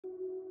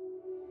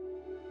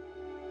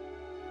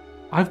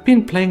I've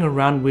been playing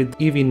around with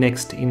Eevee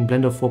Next in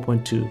Blender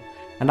 4.2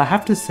 and I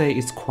have to say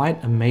it's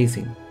quite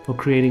amazing for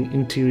creating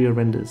interior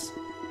renders.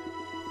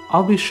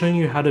 I'll be showing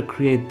you how to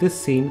create this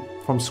scene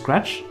from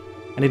scratch,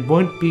 and it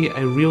won't be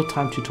a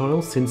real-time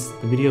tutorial since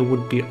the video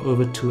would be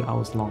over 2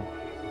 hours long.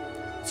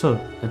 So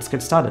let's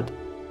get started.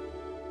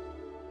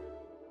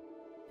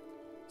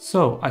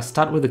 So I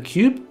start with a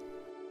cube.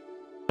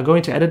 I go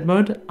into edit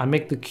mode. I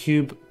make the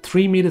cube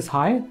 3 meters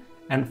high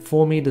and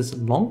 4 meters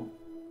long,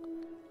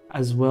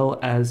 as well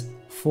as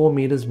 4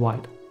 meters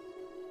wide.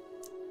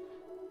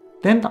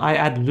 Then I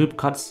add loop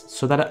cuts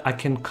so that I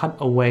can cut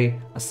away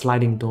a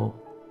sliding door.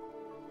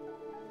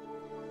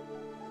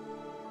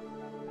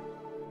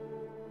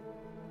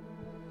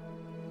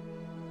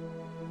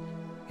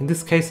 In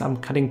this case, I'm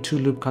cutting 2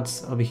 loop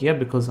cuts over here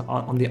because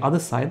on the other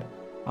side,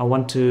 I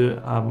want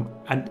to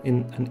add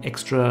in an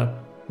extra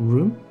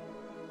room.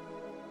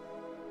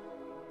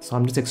 So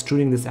I'm just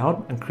extruding this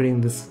out and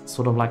creating this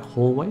sort of like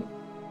hallway.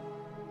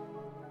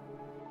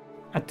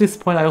 At this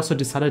point, I also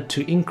decided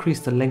to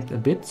increase the length a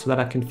bit so that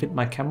I can fit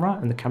my camera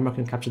and the camera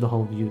can capture the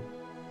whole view.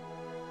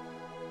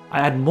 I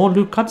add more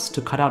loop cuts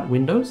to cut out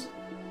windows.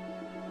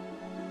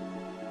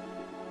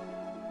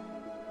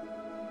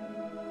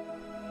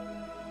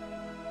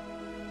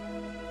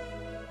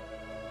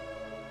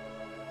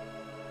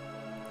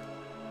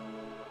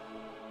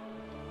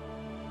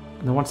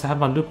 And then once I have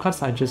my loop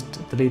cuts, I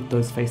just delete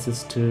those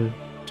faces to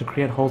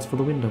create holes for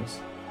the windows.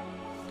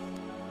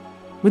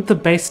 With the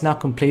base now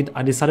complete,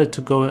 I decided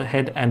to go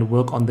ahead and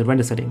work on the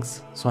render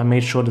settings. So I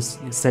made sure to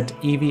set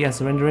Eevee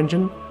as a render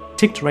engine,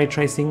 ticked ray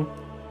tracing,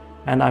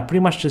 and I pretty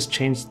much just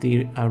changed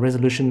the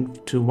resolution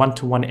to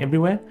 1:1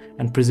 everywhere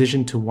and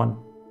precision to 1.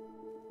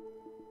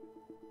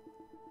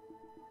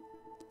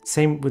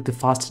 Same with the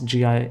fast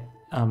GI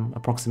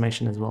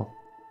approximation as well.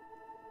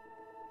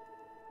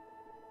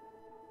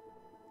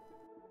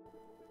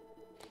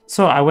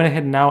 So I went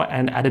ahead now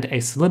and added a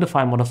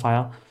solidify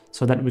modifier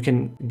so that we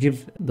can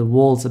give the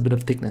walls a bit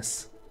of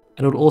thickness.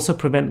 It would also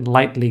prevent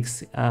light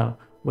leaks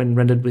when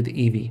rendered with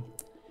Eevee.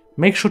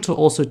 Make sure to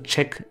also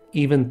check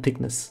even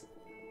thickness.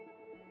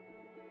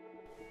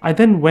 I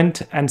then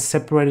went and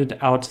separated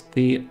out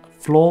the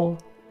floor,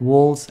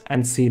 walls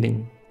and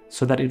ceiling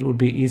so that it would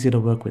be easier to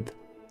work with.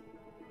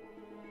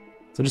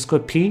 So just go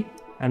P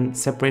and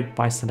separate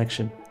by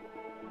selection.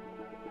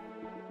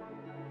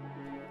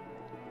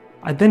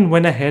 I then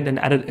went ahead and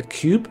added a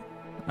cube.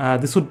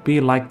 This would be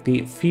like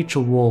the feature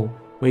wall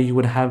where you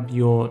would have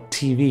your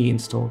TV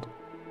installed.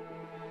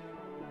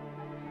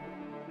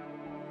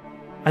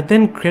 I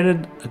then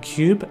created a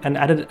cube and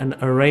added an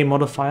array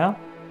modifier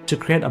to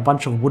create a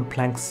bunch of wood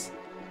planks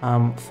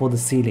for the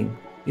ceiling.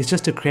 It's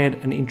just to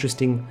create an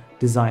interesting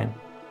design.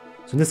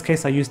 So in this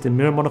case, I used the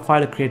mirror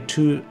modifier to create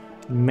 2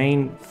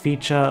 main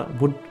feature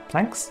wood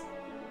planks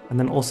and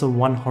then also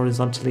 1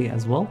 horizontally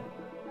as well.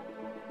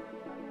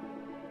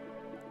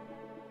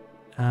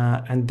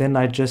 And then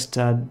I just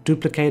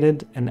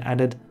duplicated and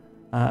added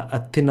a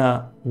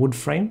thinner wood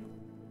frame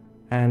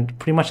and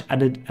pretty much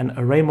added an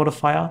array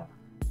modifier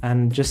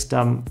and just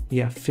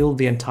filled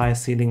the entire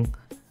ceiling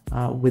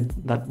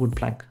with that wood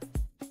plank.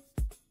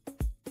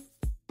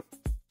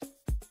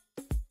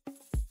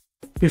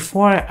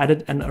 Before I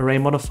added an array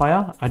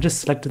modifier, I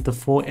just selected the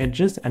 4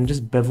 edges and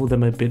just beveled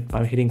them a bit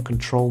by hitting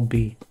Ctrl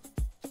B.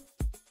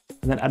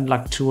 And then add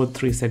like 2 or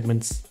 3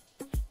 segments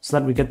so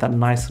that we get that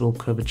nice little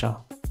curvature.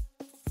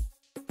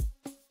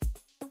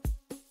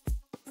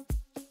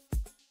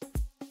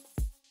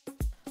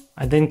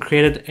 I then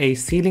created a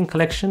ceiling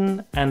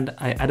collection and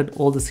I added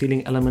all the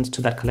ceiling elements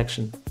to that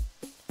collection.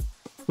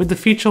 With the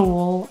feature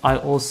wall, I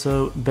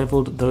also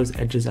beveled those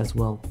edges as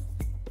well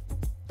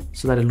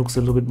so that it looks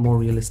a little bit more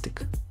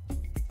realistic.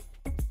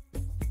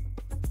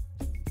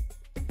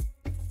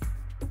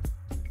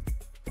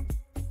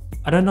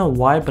 I don't know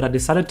why, but I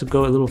decided to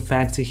go a little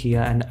fancy here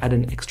and add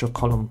an extra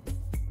column.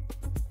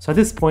 So at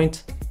this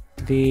point,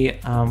 the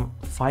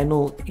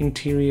final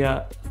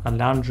interior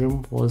lounge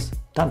room was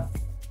done.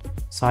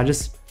 So I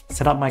just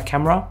set up my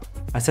camera.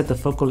 I set the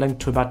focal length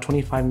to about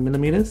 25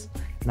 millimeters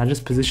and I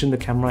just positioned the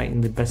camera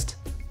in the best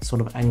sort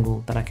of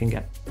angle that I can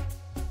get.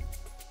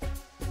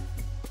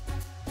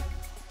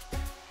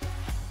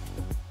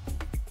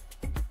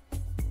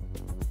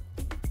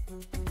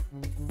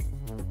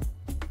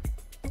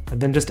 I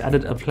then just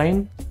added a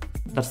plane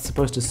that's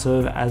supposed to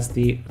serve as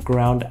the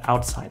ground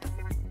outside.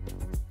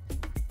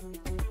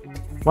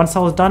 Once I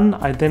was done,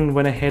 I then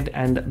went ahead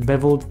and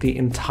beveled the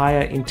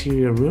entire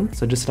interior room.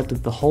 So just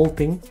selected the whole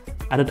thing,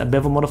 added a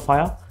bevel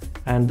modifier,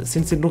 and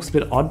since it looks a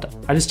bit odd,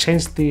 I just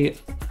changed the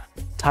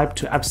type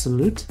to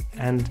absolute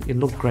and it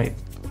looked great.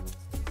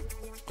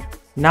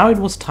 Now it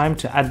was time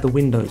to add the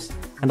windows,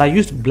 and I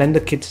used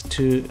Blender Kit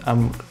to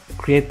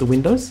create the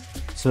windows.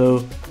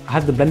 So I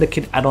have the Blender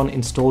Kit add-on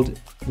installed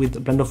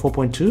with Blender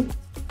 4.2.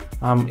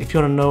 If you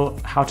want to know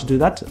how to do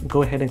that,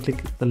 go ahead and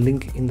click the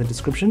link in the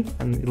description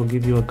and it'll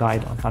give you a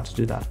guide on how to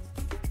do that.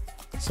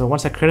 So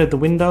once I created the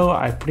window,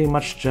 I pretty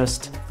much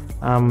just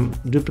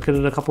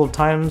duplicated it a couple of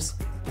times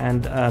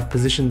and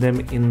positioned them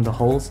in the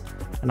holes.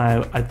 And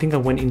I think I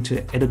went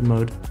into edit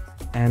mode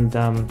and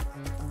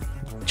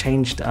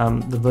changed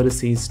the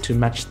vertices to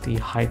match the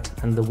height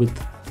and the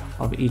width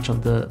of each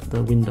of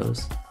the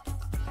windows.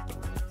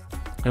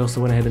 I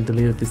also went ahead and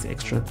deleted this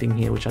extra thing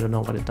here, which I don't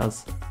know what it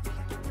does.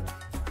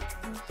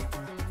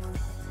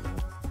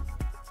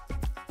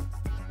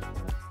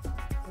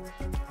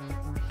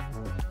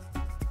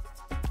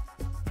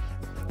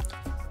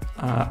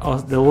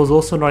 There was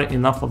also not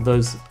enough of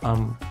those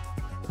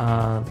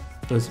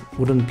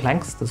wooden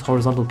planks, those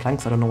horizontal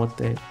planks. I don't know what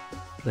they're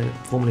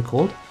formally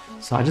called.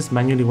 So I just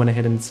manually went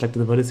ahead and selected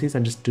the vertices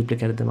and just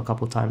duplicated them a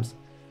couple of times,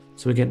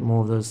 so we get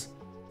more of those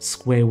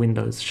square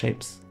windows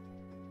shapes.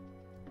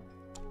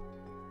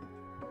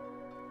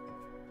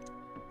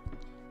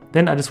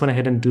 Then I just went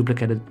ahead and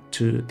duplicated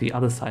to the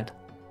other side.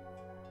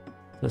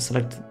 So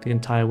select the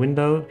entire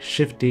window,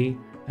 Shift D,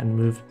 and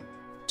move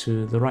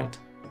to the right.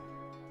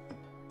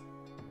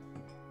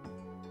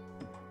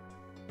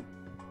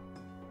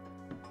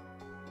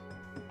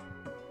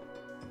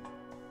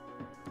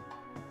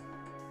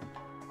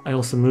 I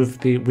also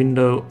moved the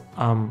window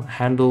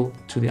handle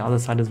to the other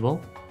side as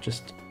well.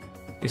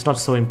 It's not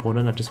so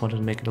important, I just wanted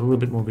to make it a little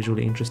bit more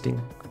visually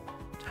interesting,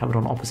 to have it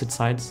on opposite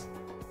sides.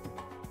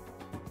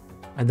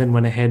 I then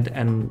went ahead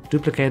and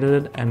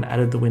duplicated it and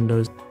added the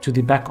windows to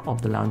the back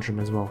of the lounge room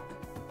as well.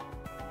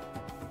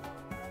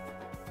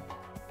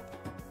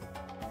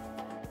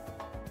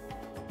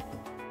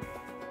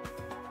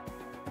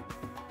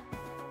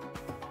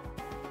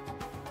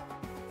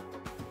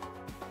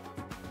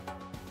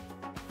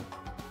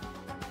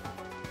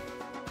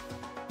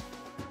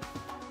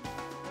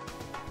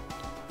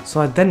 So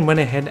I then went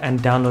ahead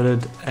and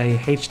downloaded a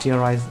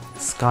HDRI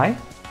sky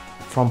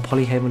from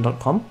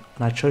polyhaven.com,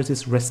 and I chose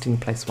this resting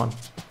place one.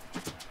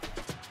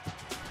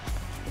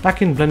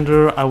 Back in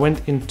Blender, I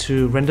went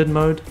into rendered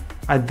mode.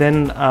 I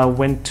then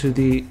went to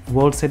the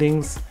world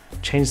settings,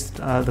 changed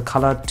the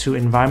color to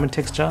environment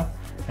texture,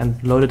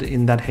 and loaded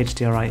in that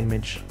HDRI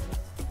image.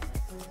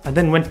 I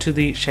then went to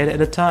the shader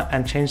editor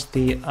and changed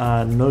the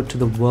node to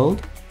the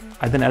world.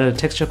 I then added a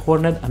texture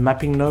coordinate, a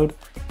mapping node,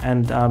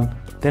 and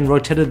then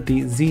rotated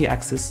the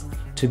Z-axis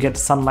to get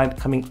sunlight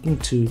coming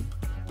into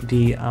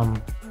the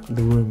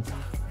room.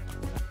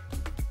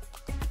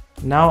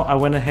 Now I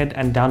went ahead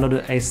and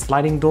downloaded a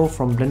sliding door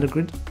from Blender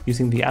Grid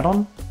using the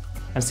add-on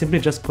and simply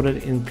just put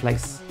it in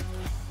place.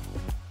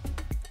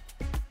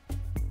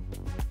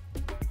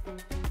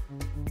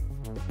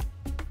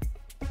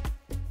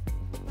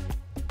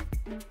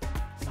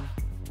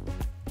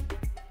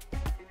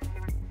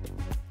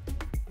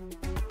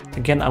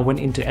 Again, I went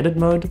into edit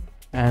mode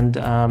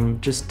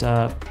and just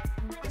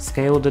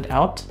scaled it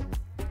out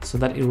so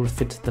that it would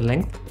fit the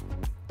length.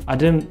 I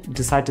didn't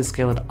decide to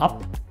scale it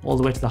up all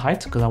the way to the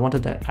height because I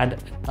wanted to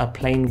add a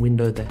plain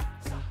window there.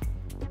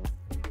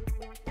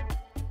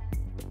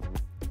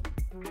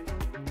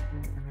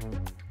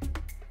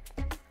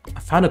 I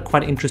found it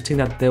quite interesting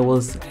that there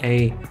was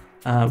a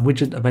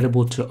widget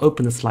available to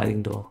open the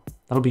sliding door.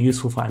 That'll be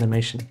useful for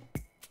animation.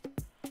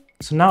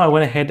 So now I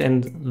went ahead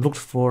and looked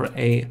for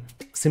a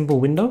simple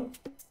window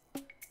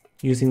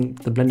using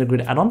the Blender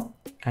Grid add-on,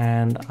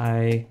 and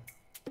I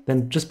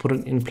then just put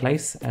it in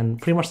place, and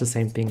pretty much the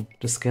same thing,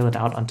 just scale it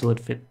out until it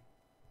fit.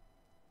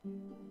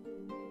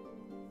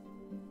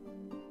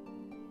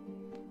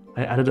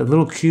 I added a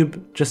little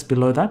cube just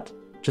below that,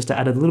 just to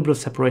add a little bit of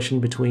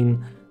separation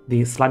between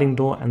the sliding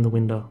door and the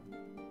window.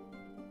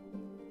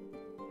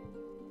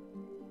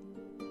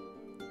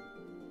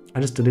 I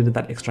just deleted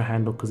that extra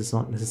handle because it's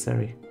not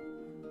necessary.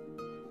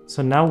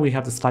 So now we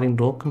have the sliding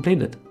door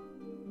completed.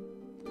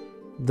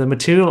 The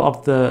material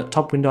of the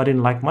top window I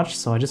didn't like much,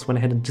 so I just went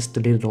ahead and just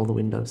deleted all the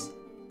windows.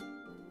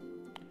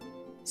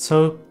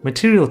 So,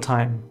 material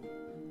time.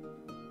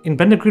 In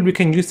Blender Grid, we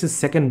can use this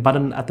second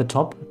button at the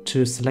top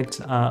to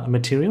select a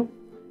material.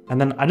 And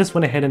then I just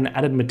went ahead and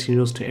added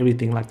materials to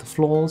everything, like the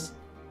floors.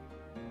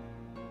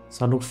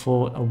 So I looked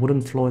for a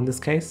wooden floor in this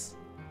case.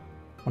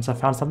 Once I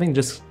found something,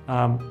 just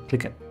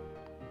click it.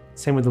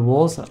 Same with the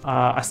walls.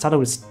 I started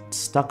with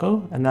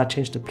stucco and then I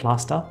changed to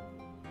plaster.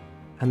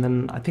 And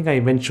then I think I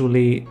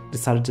eventually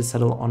decided to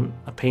settle on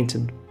a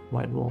painted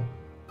white wall.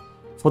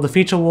 For the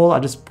feature wall, I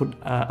just put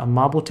a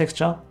marble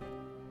texture.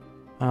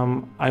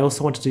 I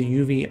also wanted to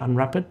UV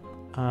unwrap it,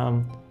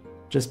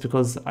 just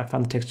because I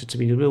found the texture to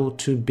be a little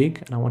too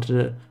big and I wanted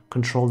to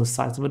control the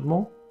size of it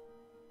more.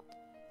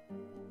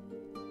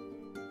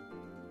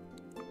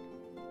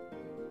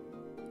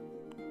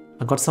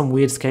 I got some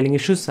weird scaling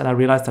issues and I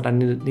realized that I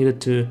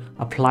needed to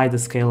apply the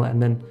scale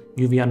and then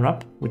UV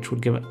unwrap, which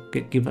would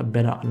give a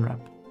better unwrap.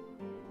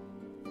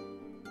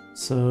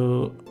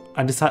 So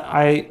at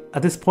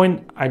this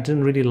point, I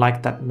didn't really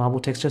like that marble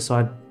texture, so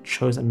I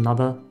chose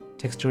another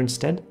texture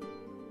instead.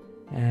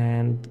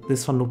 And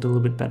this one looked a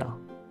little bit better.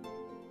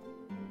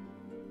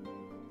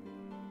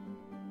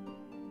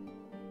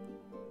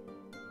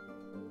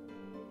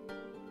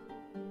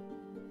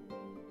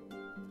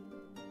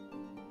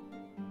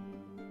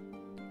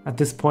 At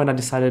this point, I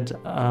decided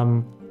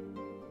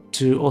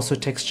to also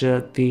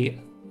texture the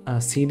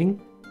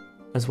ceiling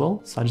as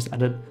well. So I just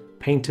added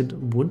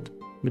painted wood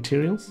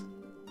materials.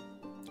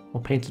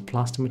 or painted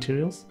plaster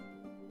materials.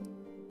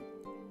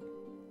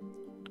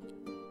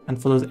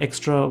 And for those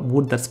extra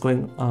wood that's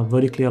going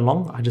vertically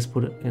along, I just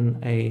put it in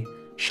a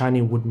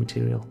shiny wood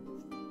material.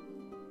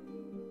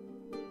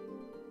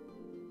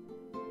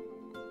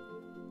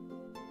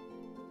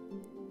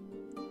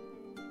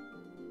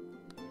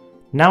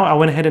 Now I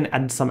went ahead and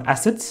added some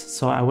assets.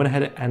 So I went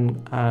ahead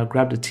and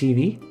grabbed a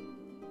TV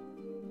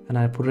and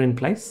I put it in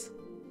place.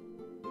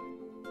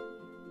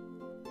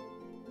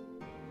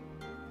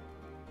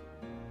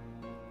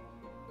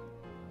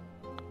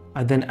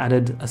 I then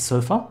added a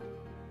sofa.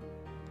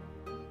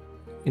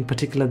 In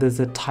particular, there's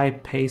a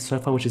Type A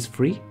sofa which is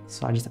free,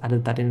 so I just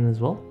added that in as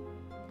well.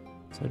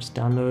 So I just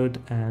download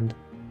and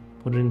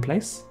put it in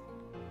place.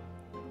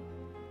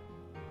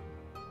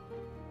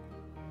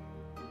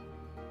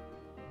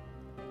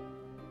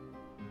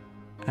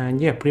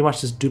 And yeah, pretty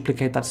much just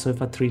duplicate that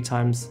sofa 3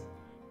 times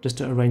just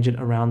to arrange it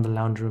around the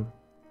lounge room.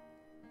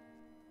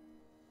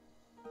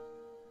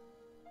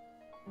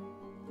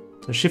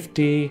 So Shift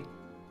D,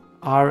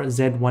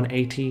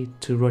 RZ180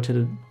 to rotate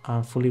it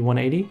fully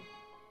 180.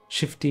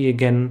 Shift D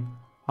again,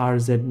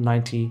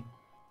 RZ90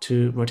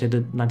 to rotate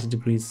it 90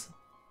 degrees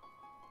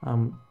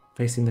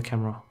facing the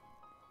camera.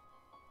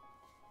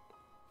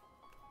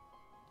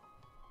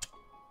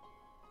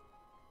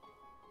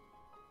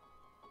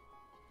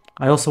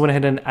 I also went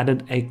ahead and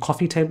added a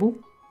coffee table.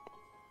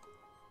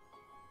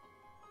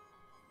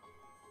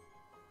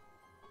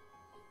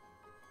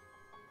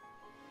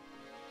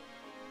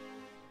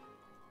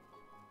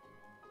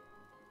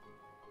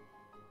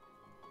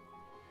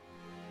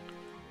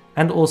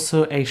 And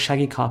also a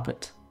shaggy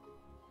carpet.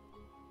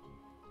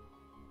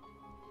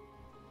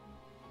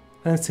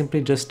 And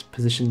simply just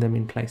position them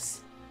in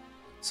place.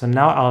 So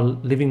now our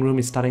living room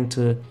is starting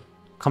to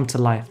come to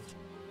life.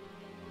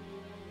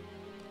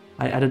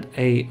 I added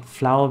a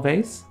flower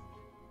vase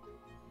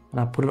and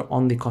I put it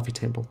on the coffee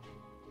table.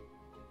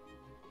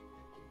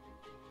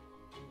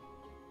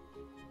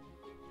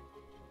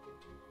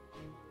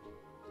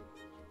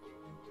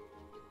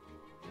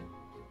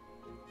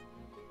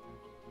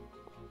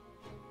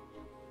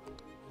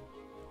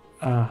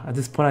 At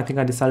this point, I think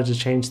I decided to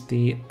change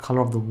the color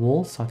of the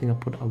wall, so I think I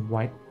put a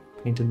white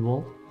painted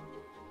wall.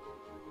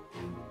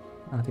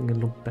 I think it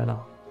looked better.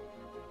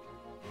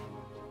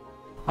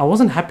 I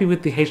wasn't happy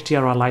with the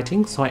HDRI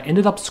lighting, so I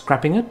ended up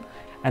scrapping it,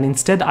 and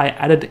instead I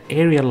added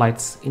area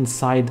lights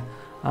inside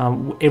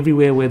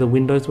everywhere where the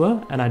windows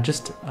were, and I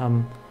just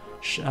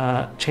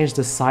changed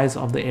the size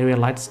of the area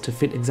lights to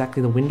fit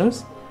exactly the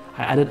windows.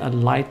 I added a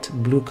light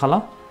blue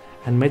color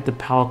and made the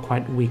power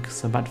quite weak,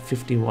 so about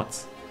 50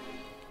 watts.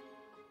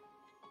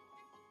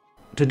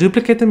 To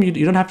duplicate them,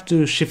 you don't have to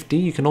do Shift D,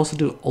 you can also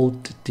do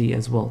Alt D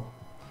as well,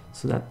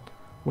 so that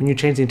when you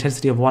change the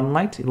intensity of one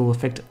light, it will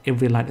affect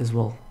every light as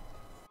well.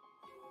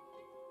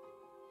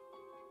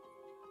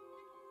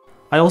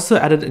 I also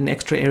added an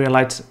extra area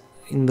light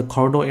in the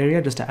corridor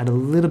area just to add a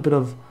little bit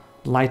of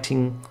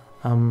lighting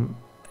in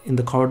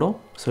the corridor,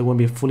 so it won't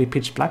be fully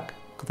pitch black,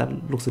 because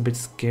that looks a bit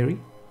scary.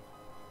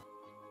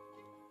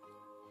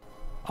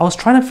 I was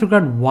trying to figure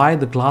out why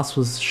the glass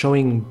was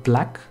showing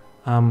black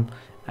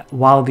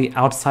while the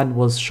outside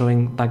was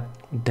showing like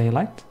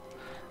daylight.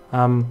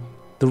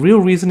 The real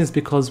reason is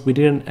because we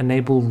didn't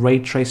enable ray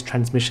trace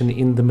transmission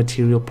in the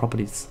material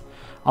properties.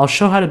 I'll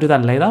show how to do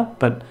that later,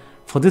 but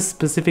for this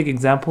specific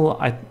example,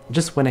 I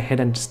just went ahead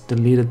and just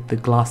deleted the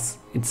glass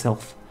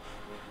itself,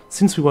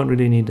 since we won't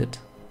really need it.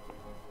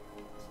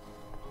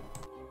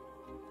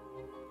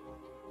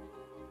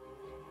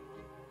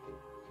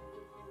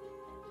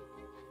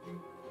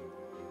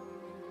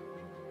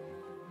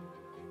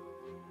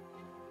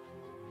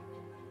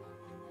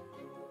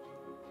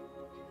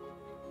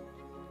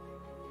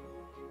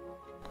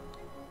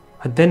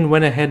 I then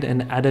went ahead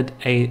and added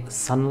a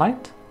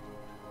sunlight,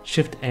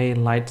 Shift A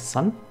light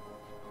sun,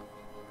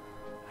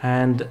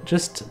 and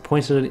just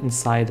pointed it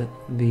inside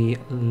the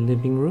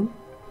living room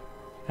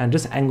and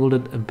just angled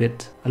it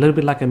a little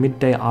bit like a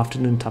midday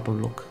afternoon type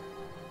of look.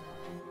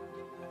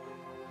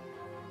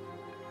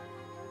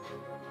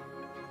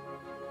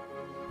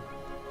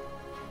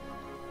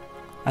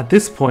 At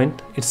this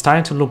point, it's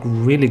starting to look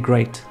really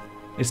great.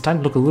 It's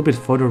starting to look a little bit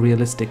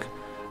photorealistic,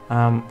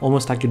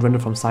 almost like you'd render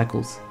from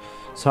cycles.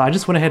 So I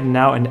just went ahead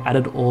now and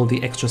added all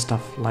the extra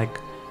stuff like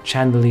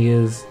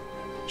chandeliers,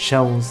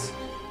 shelves,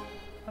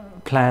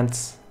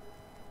 plants,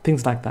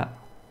 things like that,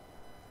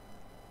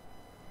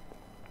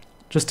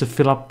 just to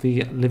fill up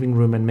the living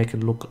room and make it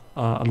look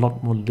a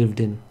lot more lived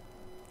in.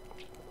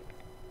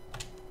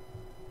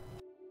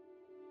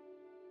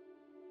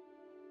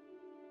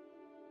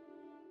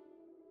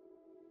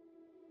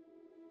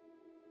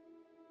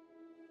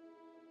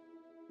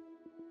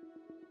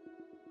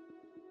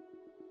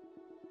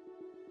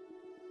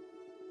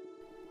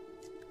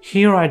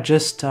 Here I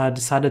just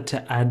decided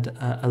to add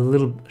a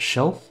little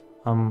shelf.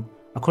 I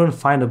couldn't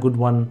find a good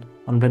one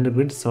on Blender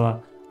Grid,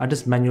 so I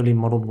just manually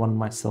modeled one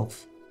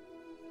myself.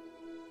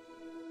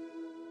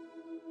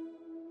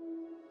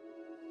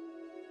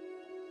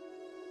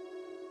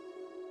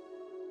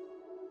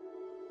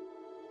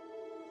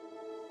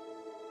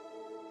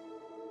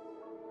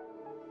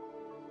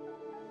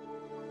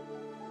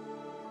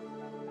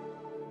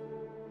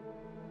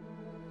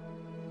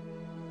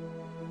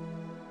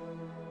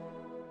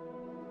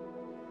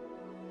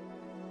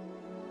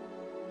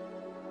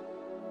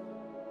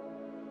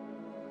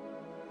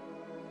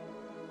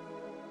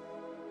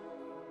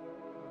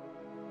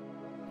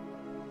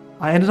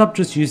 I ended up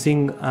just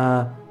using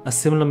a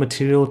similar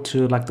material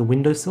to like the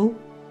windowsill.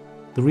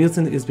 The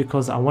reason is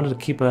because I wanted to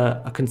keep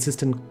a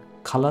consistent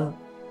color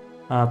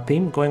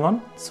theme going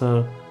on.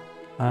 So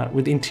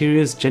with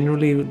interiors,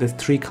 generally there's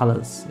 3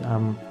 colors.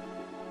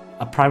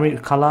 A primary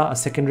color, a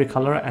secondary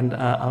color, and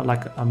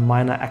like a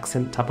minor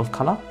accent type of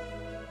color.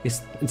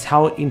 It's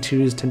how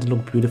interiors tend to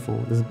look beautiful.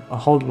 There's a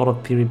whole lot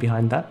of theory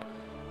behind that.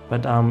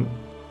 But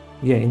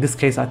yeah, in this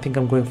case, I think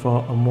I'm going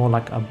for a more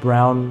like a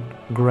brown,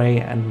 gray,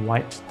 and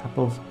white type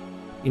of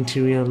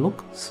interior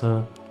look.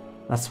 So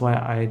that's why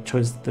I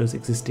chose those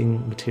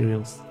existing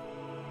materials.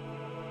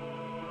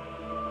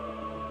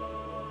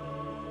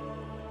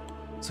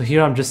 So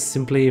here I'm just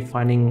simply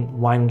finding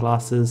wine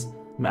glasses,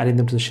 I'm adding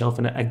them to the shelf,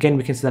 and again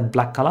we can see that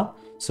black color.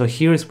 So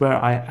here is where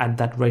I add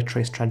that ray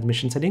trace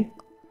transmission setting.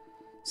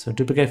 So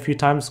duplicate a few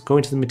times, go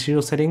into the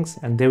material settings,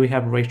 and there we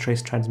have ray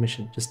trace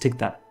transmission. Just tick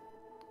that.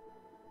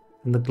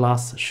 And the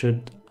glass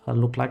should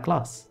look like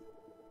glass.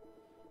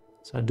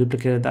 So I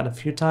duplicated that a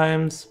few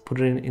times,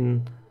 put it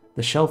in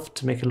the shelf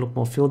to make it look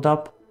more filled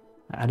up.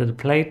 I added a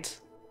plate,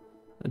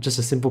 just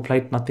a simple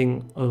plate,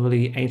 nothing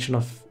overly ancient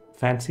or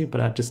fancy,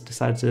 but I just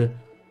decided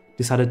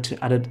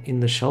to add it in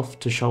the shelf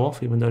to show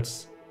off, even though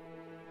it's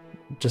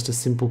just a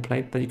simple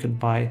plate that you could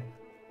buy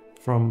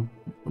from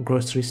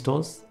grocery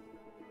stores.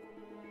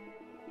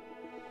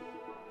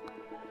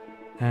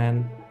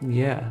 And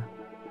yeah,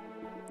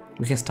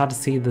 we can start to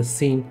see the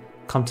scene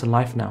come to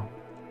life now.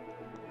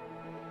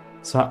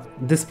 So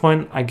at this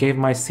point I gave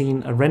my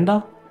scene a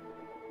render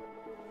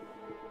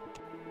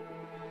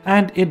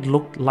and it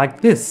looked like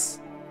this.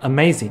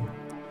 Amazing.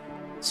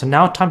 So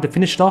now time to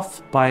finish it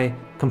off by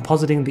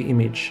compositing the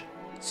image.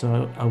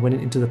 So I went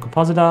into the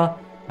compositor,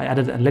 I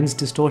added a lens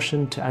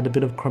distortion to add a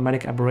bit of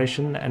chromatic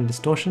aberration and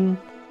distortion.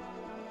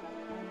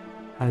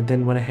 I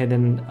then went ahead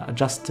and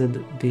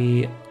adjusted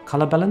the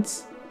color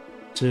balance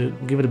to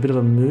give it a bit of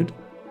a mood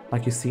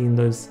like you see in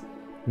those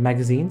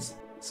magazines.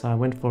 So I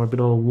went for a bit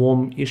of a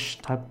warm-ish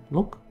type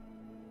look.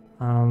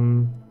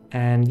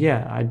 And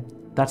yeah,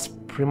 that's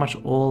pretty much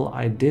all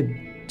I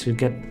did to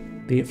get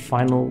the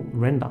final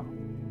render.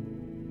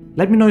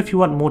 Let me know if you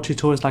want more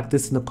tutorials like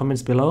this in the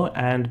comments below,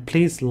 and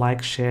please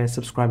like, share,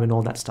 subscribe and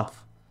all that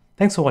stuff.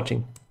 Thanks for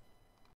watching.